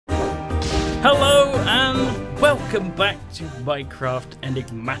Hello and welcome back to Minecraft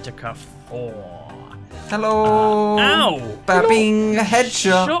Enigmatica 4. Hello! Ow! Babbing a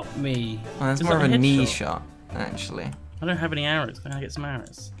headshot! Shot me! Well, that's Is more of that a knee headshot? shot, actually. I don't have any arrows. Can I get some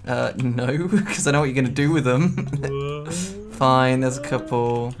arrows? No, because I know what you're going to do with them. Fine, there's a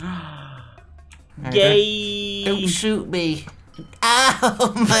couple. Yay! Don't shoot me.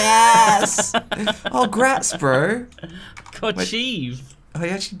 Ow, my ass! Oh, grats, bro. God, Chief. Oh,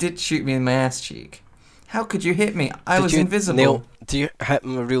 you actually did shoot me in my ass cheek. How could you hit me? I was invisible. Do you hit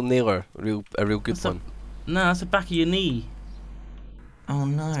him a real nailer? A real good What's one? No, that's the back of your knee. Oh,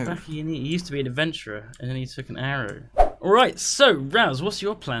 no. Back of your knee. He used to be an adventurer, and then he took an arrow. Alright, so, Ravs, what's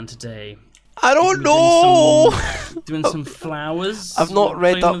your plan today? I don't know. Doing some flowers. I've not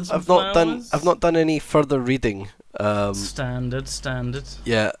read up. I've not done any further reading. Standard.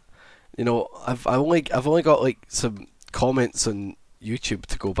 Yeah, you know, I've only got like some comments on YouTube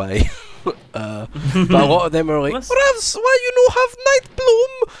to go by. But a lot of them are like, Ravs, why you no have night bloom?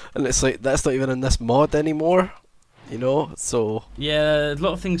 And it's like, that's not even in this mod anymore, you know. So yeah, a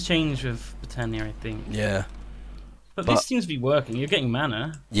lot of things change with Britannia, I think. Yeah. But this seems to be working. You're getting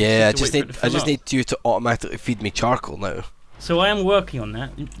mana. Yeah, I just need you to automatically feed me charcoal now. So I am working on that.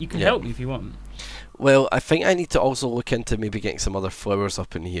 You can help me if you want. Well, I think I need to also look into maybe getting some other flowers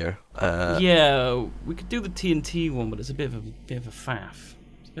up in here. Yeah, we could do the TNT one, but it's a bit of a faff.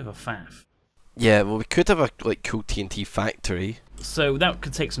 It's a bit of a faff. Yeah, well, we could have a like cool TNT factory. So that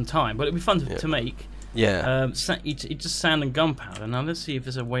could take some time, but it'd be fun to make. Yeah. It's just sand and gunpowder. Now let's see if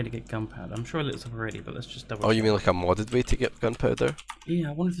there's a way to get gunpowder. I'm sure it looks up already, but let's just double check. Oh, you mean like a modded way to get gunpowder? Yeah,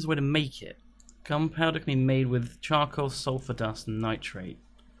 I wonder if there's a way to make it. Gunpowder can be made with charcoal, sulfur dust, and nitrate.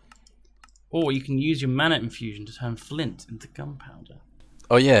 Or you can use your mana infusion to turn flint into gunpowder.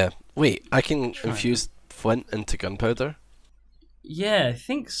 Oh yeah. Wait, I can infuse flint into gunpowder? Yeah, I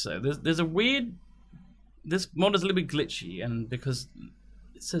think so. There's a weird... This mod is a little bit glitchy, and because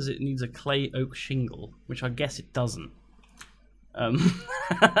it says it needs a clay oak shingle, which I guess it doesn't. Yeah,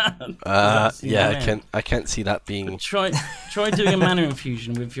 I can't see that being. But try doing a mana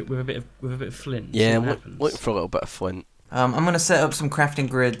infusion with a bit of flint. Yeah, I'm looking for a little bit of flint. I'm going to set up some crafting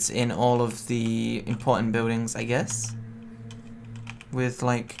grids in all of the important buildings, I guess. With,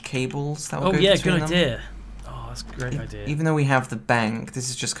 like, cables that will go between them. Good idea. Oh, that's a great idea. Even though we have the bank, this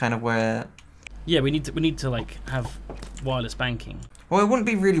is just kind of where... Yeah, we need to like, have wireless banking. Well, it wouldn't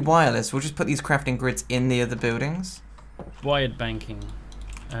be really wireless. We'll just put these crafting grids in the other buildings. Wired banking.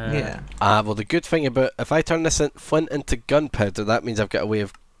 Yeah. Well, the good thing about... If I turn this flint into gunpowder, that means I've got a way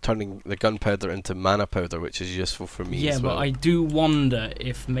of turning the gunpowder into mana powder, which is useful for me as well. Yeah, but I do wonder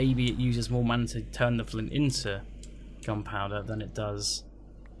if maybe it uses more mana to turn the flint into gunpowder than it does.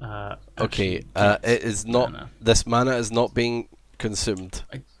 Okay, it is not. Mana. This mana is not being consumed.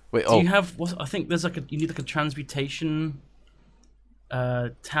 Wait, do you have? I think there's like you need like a transmutation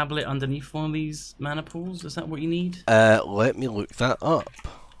tablet underneath one of these mana pools. Is that what you need? Let me look that up.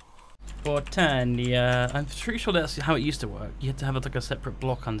 Britannia. I'm pretty sure that's how it used to work. You had to have like a separate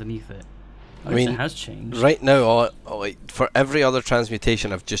block underneath it. I mean, it has changed. Right now, like for every other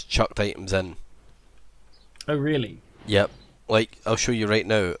transmutation, I've just chucked items in. Oh really? Yep. Like I'll show you right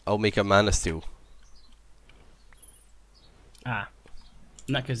now. I'll make a mana steel. Ah,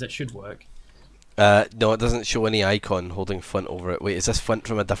 in that case, that should work. No, it doesn't show any icon holding flint over it. Wait, is this flint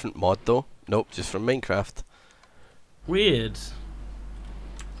from a different mod though? Nope, just from Minecraft. Weird.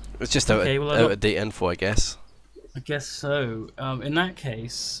 It's just out of date info, I guess. I guess so. In that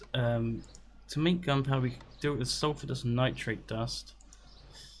case, to make gunpowder, we could do it with sulfur dust and nitrate dust.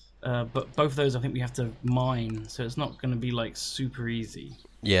 But both of those, I think we have to mine, so it's not going to be like super easy.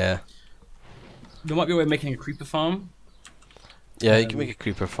 Yeah. There might be a way of making a creeper farm. Yeah, you can make a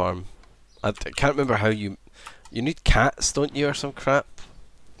creeper farm. I can't remember how you need cats, don't you, or some crap,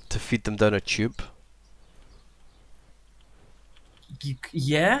 to feed them down a tube.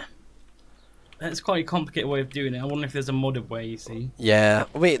 Yeah. That's quite a complicated way of doing it. I wonder if there's a modded way, you see. Yeah.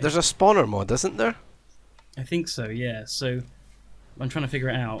 Wait, there's a spawner mod, isn't there? I think so, yeah. So, I'm trying to figure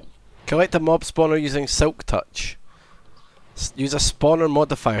it out. Collect a mob spawner using Silk Touch. Use a spawner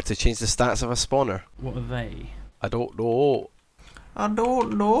modifier to change the stats of a spawner. What are they? I don't know. I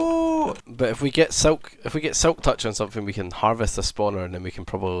don't know. But if we get Silk Touch on something, we can harvest the spawner, and then we can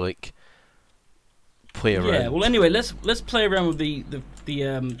probably like play around. Yeah. Well, anyway, let's play around with the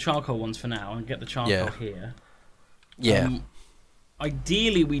charcoal ones for now and get the charcoal here. Yeah.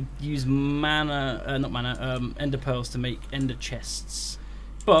 Ideally, we'd use ender pearls to make ender chests.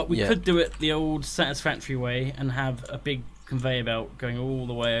 But we could do it the old satisfactory way and have a big conveyor belt going all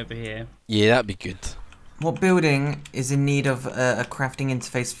the way over here. Yeah, that'd be good. What building is in need of a crafting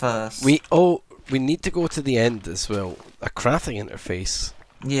interface first? We need to go to the end as well. A crafting interface.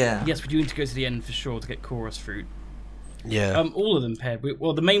 Yeah. Yes, we do need to go to the end for sure to get chorus fruit. Yeah. All of them paired.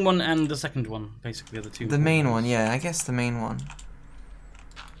 Well, the main one and the second one, basically, are the two. The main one, yeah. I guess the main one.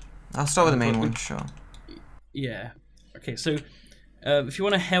 I'll start with the main one, sure. Yeah. Okay, so if you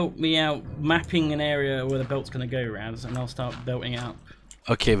want to help me out mapping an area where the belt's going to go, Ravs, and I'll start belting it up.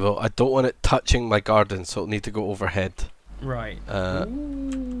 Okay, well, I don't want it touching my garden, so it'll need to go overhead. Right.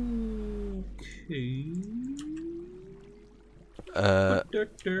 Okay.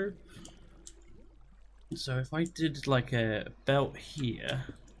 So if I did like a belt here,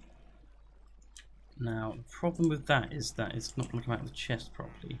 now the problem with that is that it's not going to come out of the chest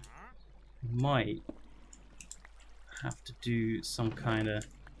properly. Might have to do some kind of.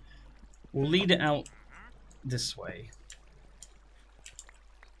 We'll lead it out this way,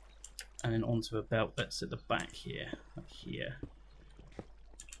 and then onto a belt that's at the back here, like here.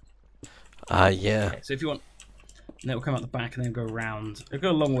 Yeah. Okay, so if you want, and then it will come out the back and then go around. It'll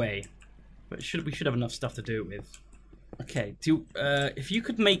go a long way, but we should have enough stuff to do it with. Okay, if you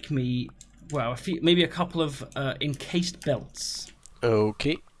could make me, well, maybe a couple of encased belts.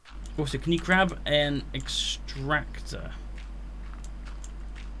 Okay. Also, can you grab an extractor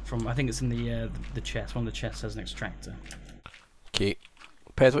from? I think it's in the chest. One of the chests has an extractor. Okay.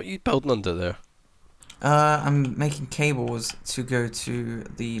 Pez, what are you building under there? I'm making cables to go to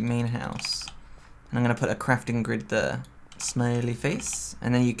the main house. And I'm going to put a crafting grid there. Smiley face.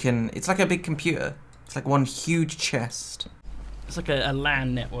 And then you can... It's like a big computer. It's like one huge chest. It's like a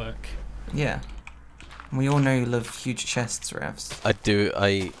LAN network. Yeah. We all know you love huge chests, Ravs. I do.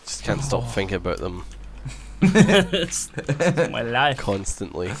 I just can't stop thinking about them. It's my life.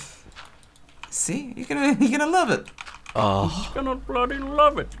 Constantly. See? You're gonna love it. Oh. You're gonna bloody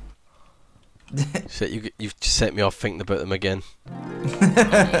love it. Shit, you've just set me off thinking about them again.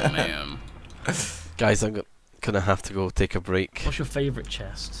 Oh, man. Guys, I'm gonna have to go take a break. What's your favourite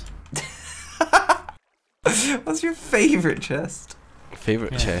chest? What's your favourite chest?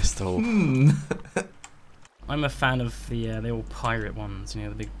 Favourite chest? Oh. I'm a fan of the old pirate ones, you know,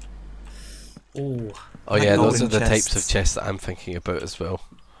 the big... Oh Like yeah, those are golden the types of chests. chests that I'm thinking about as well.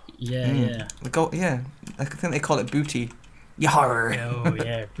 Yeah, yeah. The gold, yeah. I think they call it booty. Yar. Oh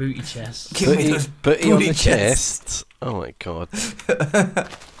yeah, booty chests. Give me those Booty on booty the chests. chest. Oh my god.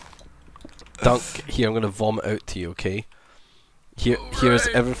 Dunk, here, I'm gonna vomit out to you, okay? Here's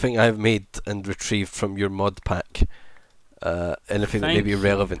everything I've made and retrieved from your mod pack. Anything that may be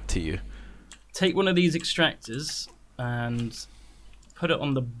relevant to you. Take one of these extractors and put it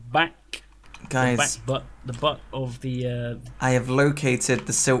on the back. Guys, the butt of the. I have located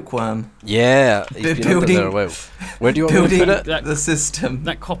the silkworm. Yeah, you've been under there a while. Where do you want me to put it? The system.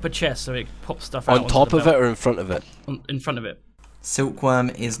 That copper chest, so it pops stuff out. On top of it or in front of it? In front of it. Silkworm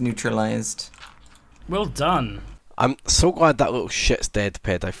is neutralized. Well done. I'm so glad that little shit's dead,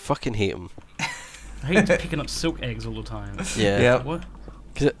 Ped. I fucking hate him. I hate picking up silk eggs all the time. Yeah. Yep. What?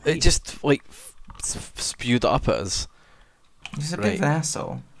 Cause it just like spewed up at us. He's a bit of an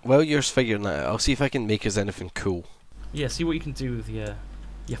asshole. While you're figuring that out, I'll see if I can make us anything cool. Yeah, see what you can do with your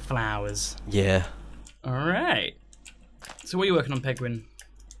flowers. Yeah. Alright. So what are you working on, Pegwin?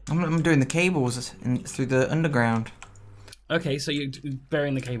 I'm doing the cables through the underground. Okay, so you're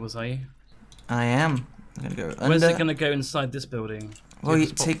burying the cables, are you? I am. I'm gonna go under. Where's it gonna go inside this building? Well, you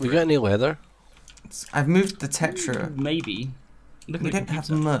take. We got any leather? I've moved the tetra. Maybe. We don't have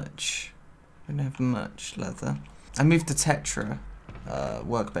much. We don't have much leather. I moved the tetra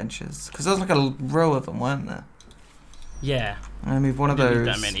workbenches because there was like a row of them, weren't there? Yeah. And I moved one of We those. didn't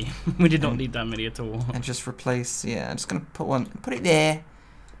need that many. We did not need that many at all. And just replace. Yeah, I'm just gonna put it there,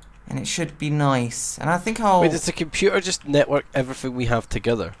 and it should be nice. And I think I'll. Wait, does the computer just network everything we have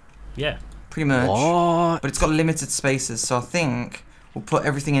together? Yeah. Pretty much. What? But it's got limited spaces, so I think we'll put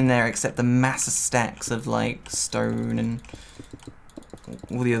everything in there except the massive stacks of like stone and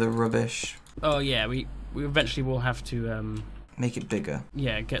all the other rubbish. Oh yeah, we eventually will have to make it bigger.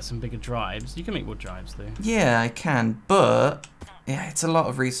 Yeah, get some bigger drives. You can make more drives though. Yeah, I can, but yeah, it's a lot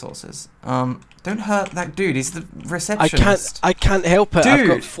of resources. Don't hurt that dude. He's the receptionist. I can't help it. Dude, I've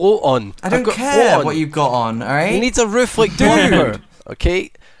got float on. I don't care what you've got on. All right. He needs a roof like Duncan.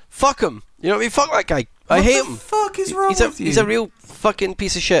 Okay, fuck him. You know what I mean? Fuck that guy. I hate him. What the fuck is wrong with you? He's a real fucking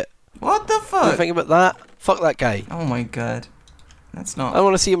piece of shit. What the fuck? You think about that? Fuck that guy. Oh my god. That's not. I don't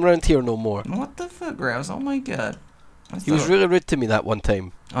want to see him around here no more. What the fuck, Ravs? Oh my god. He was really rude to me that one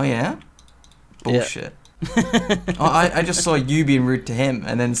time. Oh yeah? Bullshit. I just saw you being rude to him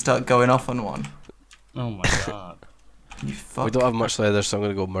and then start going off on one. Oh my god. You fuck. We don't have much leather, so I'm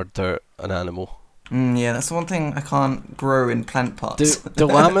gonna go murder an animal. Yeah, that's the one thing I can't grow in plant pots. Do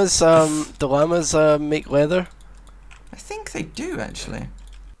llamas make leather? I think they do actually.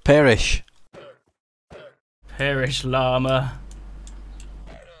 Perish. Perish llama.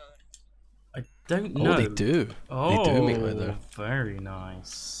 I don't know. Oh, they do. Oh, they do make leather. Very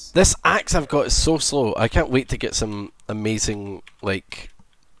nice. This axe I've got is so slow. I can't wait to get some amazing like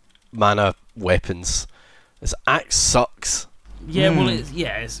mana weapons. This axe sucks. Yeah, well,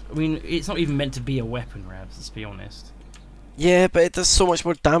 I mean, it's not even meant to be a weapon, Ravs. Let's be honest. Yeah, but it does so much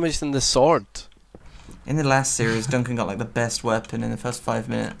more damage than the sword. In the last series, Duncan got like the best weapon in the first 5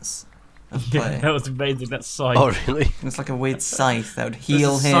 minutes of play. That was amazing. That scythe. Oh, really? It's like a weird scythe that would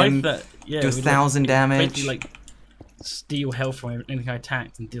heal There's a scythe him, that, do 1,000 damage. Basically, like, steal health from anything I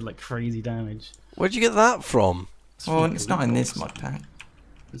attacked and did like crazy damage. Where'd you get that from? Well, it's not in this mod pack.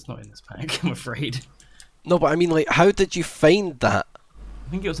 It's not in this pack, I'm afraid. No, but I mean, like, how did you find that? I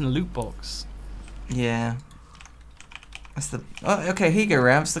think it was in the loot box. Yeah. That's the. Oh, okay. Here you go,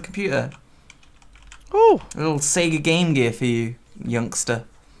 Ravs. The computer. Oh, A little Sega Game Gear for you, youngster.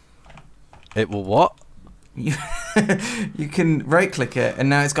 it will what? You, you can right-click it, and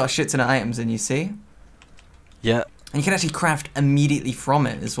now it's got a shit ton of items in. You see? Yeah. And you can actually craft immediately from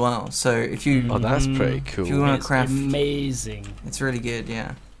it as well. So if you, Oh, that's pretty cool. if you want It's to craft, amazing. it's really good.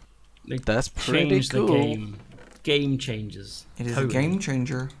 Yeah. They That's pretty changed cool. the game. Game changes. It is Totally. a game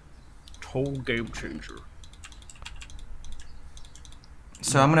changer. Whole game changer.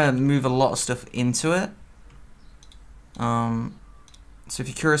 So I'm gonna move a lot of stuff into it. So if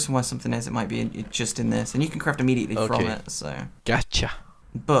you're curious on where something is, it might be just in this, and you can craft immediately from Okay. it. So, Gotcha.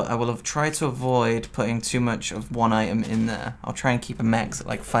 but I will have tried to avoid putting too much of one item in there. I'll try and keep a max at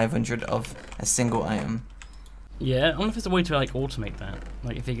like 500 of a single item. Yeah, I wonder if there's a way to like automate that.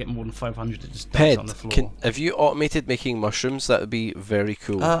 Like if you get more than 500, it just dumps it on the Ped, floor. have you automated making mushrooms? That would be very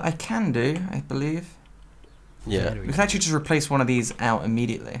cool. I can do, I believe. yeah. Very We can actually just replace one of these out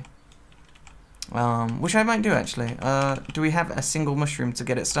immediately. Which I might do actually. Do we have a single mushroom to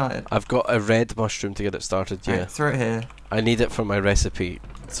get it started? I've got a red mushroom to get it started, yeah. Right, throw it here. I need it for my recipe,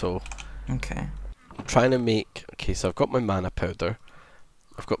 so Okay. I'm trying to make... Okay, so I've got my mana powder.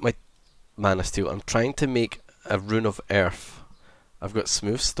 I've got my mana steel. I'm trying to make a rune of earth. I've got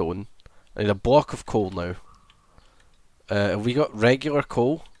smooth stone. I need a block of coal now. Have we got regular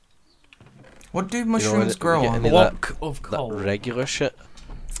coal? What do You mushrooms know, grow we get on? any of Block of that coal. regular shit?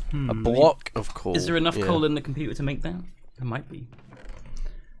 A Hmm. block of coal. Is there enough yeah. coal in the computer to make that? There might be.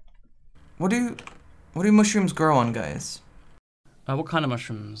 What do mushrooms grow on, guys? What kind of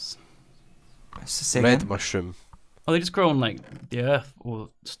mushrooms? It's the same. Red mushroom. Oh, they just grow on like the earth or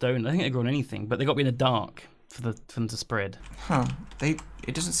stone. I think they grow on anything, but they got to be in the dark for them to spread. Huh. It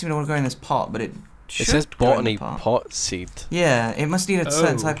doesn't seem to want to go in this pot, but it should It says go in the botany pot seed. Yeah, it must need a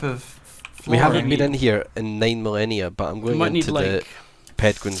certain Oh. type of We flora. haven't been in here in 9 millennia, but I'm You going might need into like. the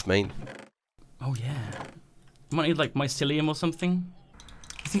Pedguin's mine. Oh yeah. You might need like mycelium or something.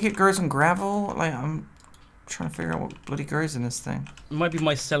 You think it grows on gravel? Like, I'm trying to figure out what bloody grows in this thing. It might be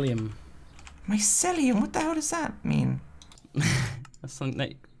mycelium. Mycelium? What the hell does that mean? That's something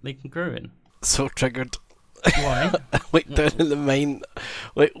that they can grow in. So triggered. Why? Like down in the mine,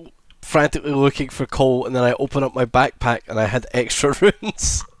 like frantically looking for coal, and then I open up my backpack and I had extra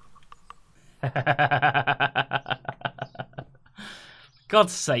runes.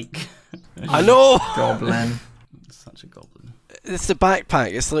 God's sake. I know! Goblin. Such a goblin. It's the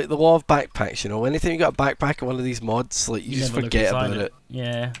backpack, it's like the law of backpacks, you know. Anytime you got a backpack in one of these mods, like you just never look forget inside about it.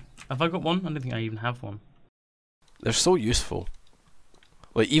 Yeah. Have I got one? I don't think I even have one. They're so useful.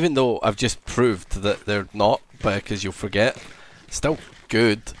 Like, even though I've just proved that they're not, because you'll forget, still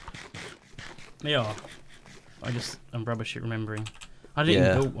good. They are. I'm rubbish at remembering. I didn't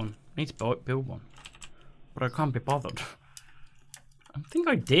even build one. I need to build one. But I can't be bothered. I think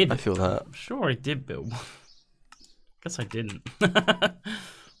I did. I feel that. I'm sure I did build one. Guess I didn't.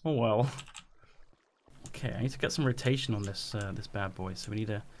 Oh well. Okay, I need to get some rotation on this this bad boy. So we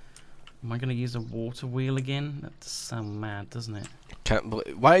need a. Am I gonna use a water wheel again? That does sound mad, doesn't it? Can't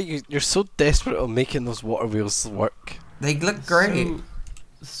believe. Why are you're so desperate on making those water wheels work? They look great.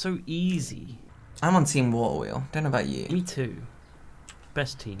 So easy. I'm on Team Water Wheel. Don't know about you. Me too.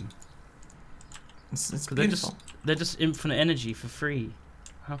 Best team. It's 'Cause beautiful. they're just infinite energy for free.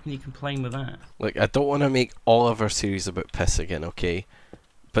 How can you complain with that? Like, I don't want to make all of our series about piss again, okay?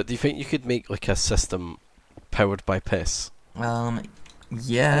 But do you think you could make like a system powered by piss?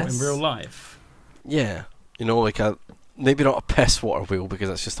 Yes. Oh, in real life. Yeah, you know, like a maybe not a piss water wheel because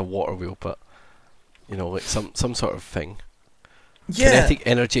that's just a water wheel, but you know, like some sort of thing. Yeah. Kinetic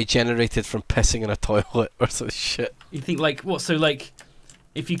energy generated from pissing in a toilet or some shit. You think like what? So like,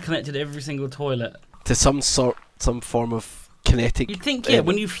 if you connected every single toilet to some form of kinetic. You'd think,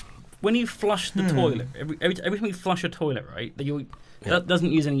 when you flush the toilet, every time you flush a toilet, right, that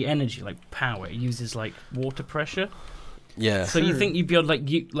doesn't use any energy, like power. It uses like water pressure. Yeah. So you think you'd be able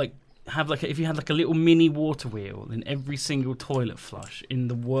to have if you had like a little mini water wheel in every single toilet flush in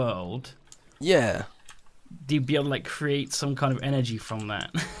the world. Yeah. You'd be able to like create some kind of energy from that.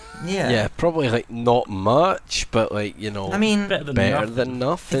 Yeah. Yeah, probably like not much, but like I mean, better than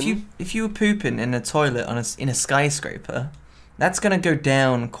nothing. If you were pooping in a toilet in a skyscraper, that's gonna go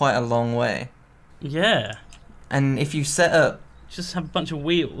down quite a long way. Yeah. And if you set up, just have a bunch of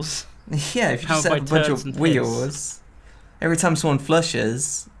wheels. Yeah, if you set up a bunch of wheels, every time someone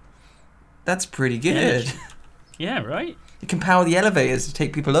flushes, that's pretty good. Yeah, right? You can power the elevators to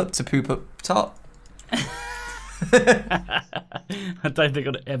take people up to poop up top. I don't think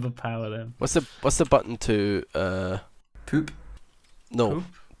I'd ever power them. What's the button to poop? No, poop?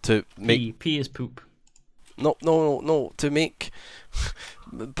 To make P is poop. No, to make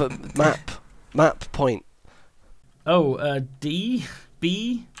but map point. Oh, D,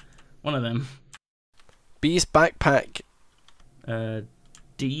 B, one of them. B's backpack.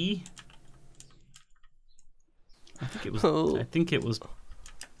 D. I think it was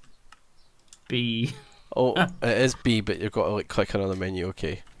B. Oh, it is B, but you've got to like click another menu.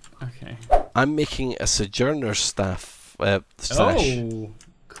 Okay. Okay. I'm making a sojourner stash. Oh,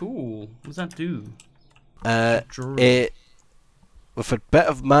 cool. What does that do? It with a bit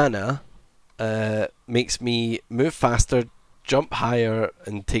of mana, makes me move faster, jump higher,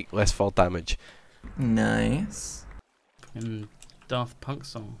 and take less fall damage. Nice. And Daft Punk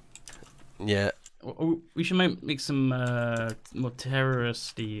song. Yeah. We should make some more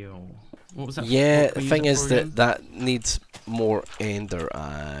terroristy or what was that? Yeah, the thing is that needs more ender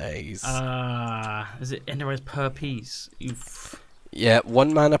eyes. Is it ender eyes per piece? Oof. Yeah,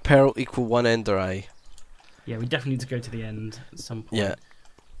 1 mana pearl equal 1 ender eye. Yeah, we definitely need to go to the end at some point. Yeah.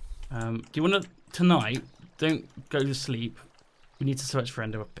 Do you want to tonight? Don't go to sleep. We need to search for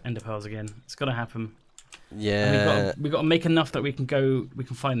ender pearls again. It's got to happen. Yeah. We got to make enough that we can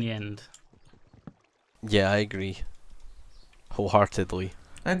find the end. Yeah, I agree. Wholeheartedly.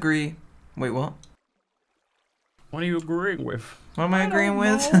 I agree. Wait, what? What are you agreeing with? What am I agreeing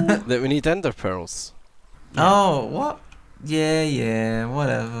with? That we need ender pearls. Yeah. Oh, what? Yeah,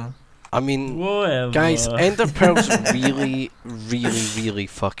 whatever. I mean, whatever. Guys, ender pearls really, really, really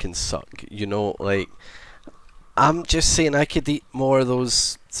fucking suck. You know, like, I'm just saying I could eat more of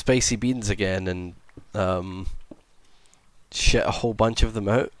those spicy beans again and shit a whole bunch of them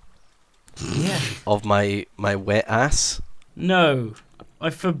out. Yeah. Of my wet ass. No, I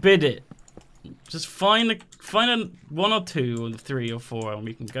forbid it. Just find a 1 or 2 or 3 or 4, and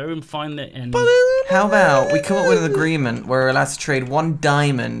we can go and find the end. How about we come up with an agreement where we're allowed to trade 1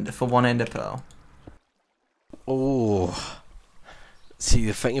 diamond for 1 ender pearl? Oh. See,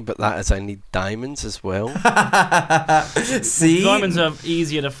 the thing about that is I need diamonds as well. See? Well, diamonds are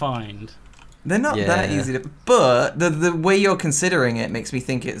easier to find. They're not that easy to... But the way you're considering it makes me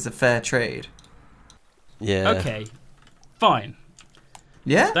think it's a fair trade. Yeah. Okay. Fine.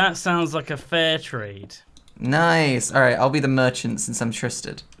 Yeah? That sounds like a fair trade. Nice. Alright, I'll be the merchant since I'm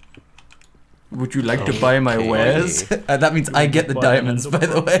trusted. Would you like to buy my wares? That means I get the diamonds, by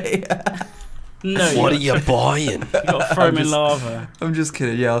the way. No. What are you buying? You gotta throw them in lava. I'm just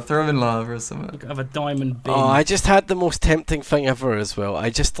kidding. Yeah, I'll throw them in lava or something. You gotta have a diamond bin. Oh, I just had the most tempting thing ever as well. I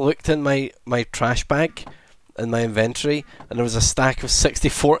just looked in my trash bag in my inventory, and there was a stack of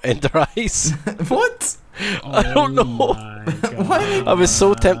 64 ender eyes. What? I don't know. Why? I was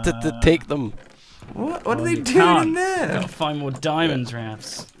so tempted to take them. What are they doing in there? You gotta find more diamonds,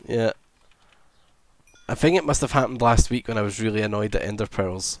 Ravs. Yeah. I think it must have happened last week when I was really annoyed at ender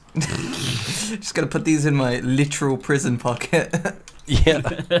pearls. Just gonna put these in my literal prison pocket. Yeah.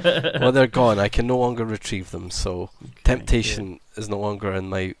 Well, they're gone. I can no longer retrieve them, so temptation is no longer in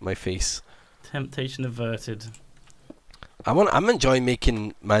my face. Temptation averted. I'm enjoying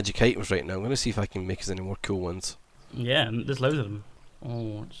making magic items right now. I'm gonna see if I can make us any more cool ones. Yeah, and there's loads of them.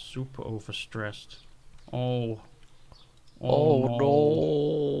 Oh, it's super overstressed. Oh. Oh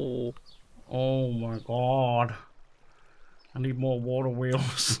no. Oh my god. I need more water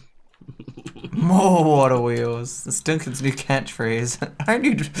wheels. More water wheels. That's Duncan's new catchphrase.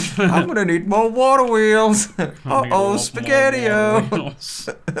 I'm gonna need more water wheels. Uh-oh, spaghetti-o.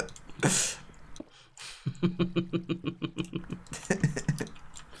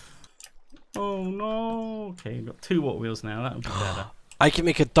 Oh no. Okay, we've got 2 water wheels now. That would be better. I can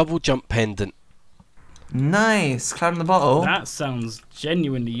make a double jump pendant. Nice. Cloud in the bottle. That sounds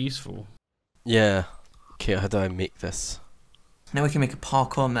genuinely useful. Yeah. Okay, how do I make this? Now we can make a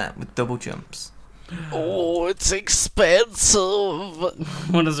parkour mat with double jumps. Oh, it's expensive.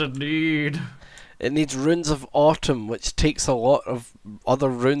 What does it need? It needs Runes of Autumn, which takes a lot of other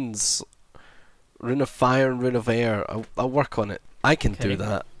runes. Rune of Fire and Rune of Air. I'll work on it. I can do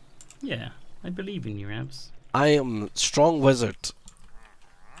that. Yeah, I believe in you, Ravs. I am strong wizard.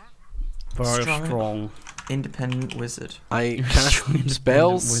 Very strong. Independent wizard. I cast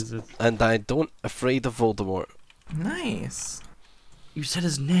spells, and I don't afraid of Voldemort. Nice. You said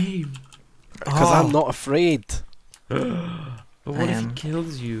his name. Because I'm not afraid. But what if he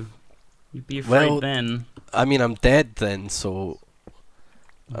kills you? You'd be afraid then. I mean, I'm dead then, so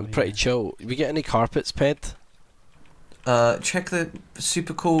I'm pretty chill. We get any carpets, Ped? Check the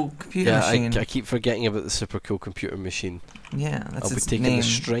super cool computer machine. I keep forgetting about the super cool computer machine. Yeah, that's I'll be its taking name. the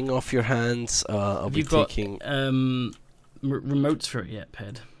string off your hands. I'll be taking. Remotes for it yet,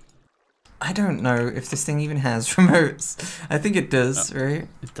 Ped? I don't know if this thing even has remotes. I think it does, right?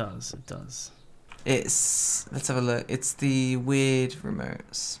 It does. It does. It's let's have a look. It's the weird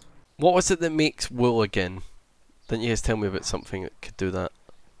remotes. What was it that makes wool again? Didn't you guys tell me about something that could do that?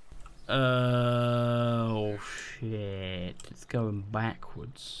 Oh shit! It's going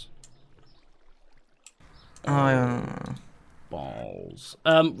backwards. Balls.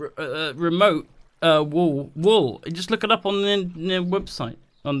 Remote. Wool. Just look it up on the website,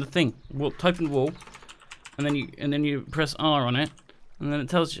 on the thing. Type in wool, and then you press R on it, and then it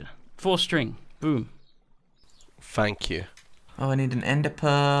tells you 4-string. Boom. Thank you. Oh, I need an ender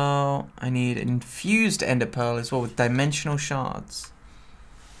pearl. I need an infused ender pearl as well with dimensional shards.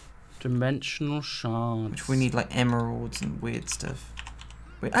 Dimensional shards. Which we need like emeralds and weird stuff.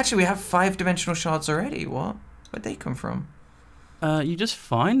 Wait, actually, we have 5 dimensional shards already. What? Where'd they come from? You just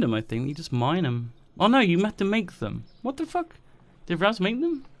find them, I think. You just mine them. Oh no, you have to make them. What the fuck? Did Ravs make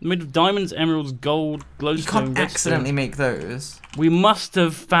them? Made of diamonds, emeralds, gold, glowstone. You can't accidentally make those. We must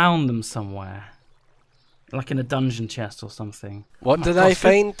have found them somewhere. Like in a dungeon chest or something. What did I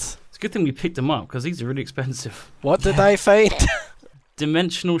find? It's a good thing we picked them up, because these are really expensive. What did I find?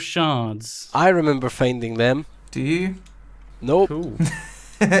 Dimensional shards. I remember finding them. Do you? Nope. Cool.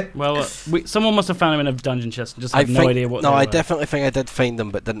 Well, someone must have found them in a dungeon chest and just had no idea what they were. No, I definitely think I did find them,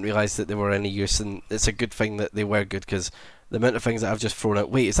 but didn't realise that they were any use, and it's a good thing that they were good, because the amount of things that I've just thrown out.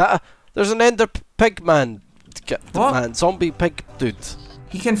 Wait, is that there's an ender pig man. What? Man, zombie pig dude.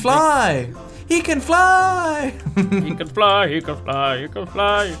 He can fly! He can fly! He can fly, he can fly, he can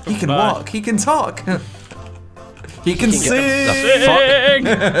fly, he can walk, he can talk. He can sing!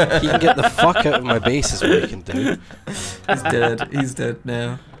 He can get the fuck out of my base is what he can do. He's dead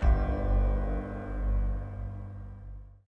now.